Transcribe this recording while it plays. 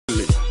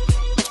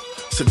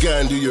So go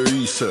and do your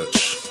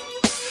research.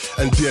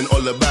 And then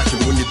all the back,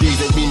 and when your days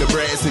ain't been the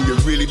brightest, and you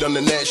really done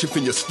the night shift,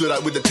 and you stood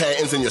out with the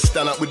titans, and you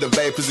stand out with the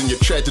vipers, and you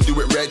try to do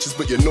it righteous,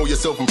 but you know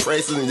yourself in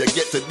prices, and you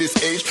get to this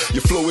age,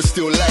 your flow is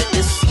still like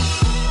this.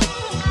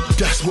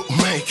 That's what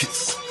Mike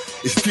is.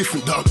 It's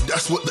different, dog,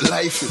 that's what the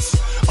life is.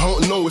 I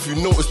don't know if you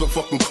noticed, but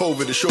fucking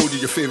COVID has showed you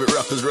your favorite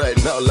rappers right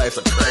now. Life's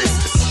a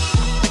crisis.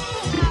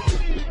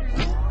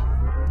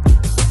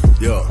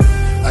 Yo,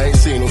 I ain't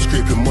saying no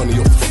scraping money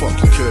off the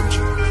fucking curb, G.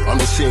 I'm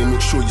just saying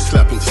make sure you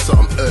slap into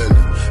something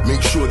early.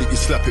 Make sure that you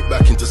slap it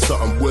back into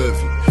something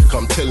worthy. Cause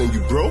I'm telling you,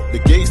 bro, the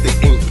gates, they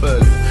ain't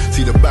pearly.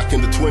 See the back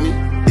in the 20,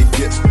 it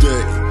gets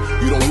dirty.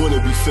 You don't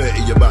wanna be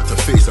 30, you're about to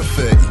face a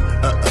 30.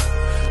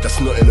 That's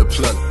not in the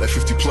plan. Like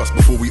 50 plus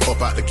before we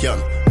up out the can.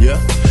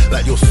 Yeah?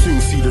 Like you'll soon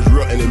see this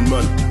rotting in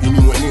man. You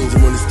knew what names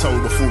are on his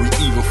tongue before we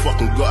even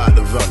fucking got out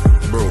the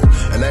van, bro.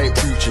 And I ain't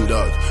preaching,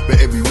 dog,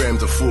 but every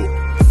rhyme's a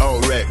thought. I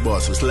don't write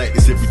bars, so it's like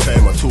this every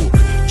time I talk.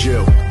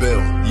 Jail,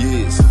 bail,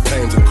 years,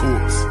 times and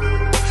courts.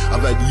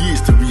 I've had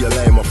years to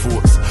realign my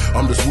thoughts.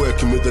 I'm just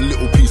working with a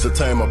little piece of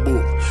time I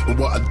bought. But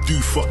what I do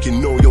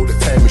fucking know, yo, the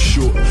time is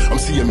short. I'm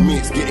seeing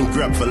mates getting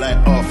grabbed for like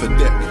half a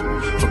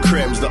deck, for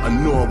crimes that I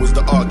know I was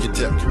the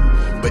architect.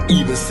 But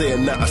even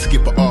saying that, I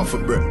skip a half a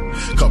breath.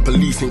 Cause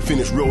police ain't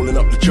finished rolling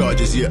up the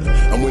charges yet.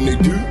 And when they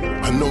do,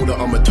 I know that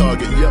I'm a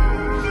target,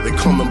 yeah. They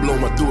come and blow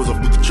my doors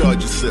off with the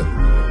charges set.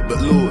 But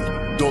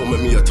Lord, don't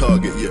make me a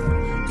target yet.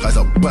 Cause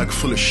a bag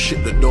full of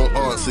shit that don't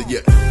answer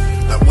yet.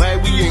 Like why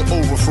we ain't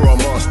over for our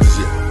masters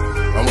yet?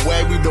 And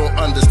why we don't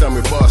understand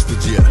we're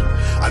bastards yet?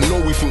 I know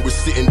we think we're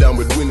sitting down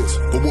with winners,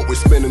 but what we're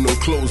spending on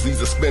clothes,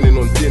 these are spending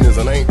on dinners.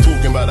 And I ain't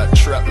talking about that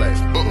trap life,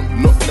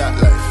 not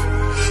that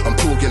life. I'm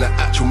talking an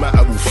actual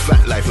matterable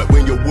fat life. Like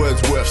when your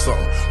word's worth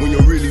something, when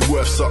you're really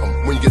worth something.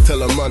 When you can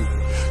tell a man,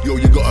 yo,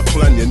 you got a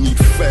plan, you need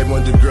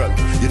 500 grand.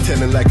 You're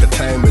telling like a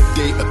time, a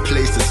date, a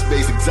place, a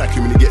space,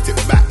 exactly when you get it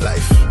back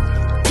life.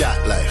 That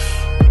life.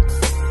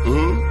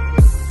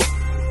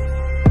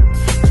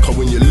 Cause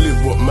when you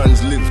live what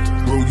man's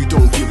lived, bro, you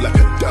don't give like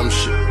a damn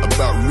shit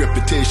about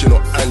reputation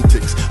or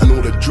antics and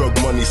all the drug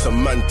money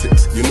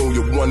semantics. You know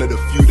you're one of the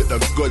few that the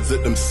gods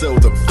that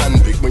themselves have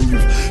handpicked. When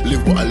you've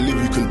lived what I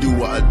live, you can do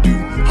what I do.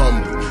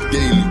 Humble,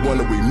 daily, one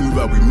way, move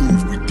how we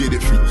move. We did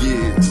it for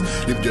years.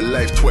 Lived your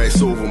life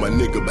twice over, my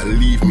nigga,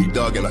 believe me,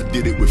 dog. And I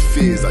did it with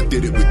fears, I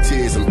did it with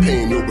tears and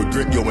pain. No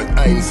regret, yo, in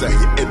hindsight,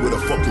 your head would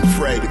have fucking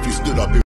fried if you stood up in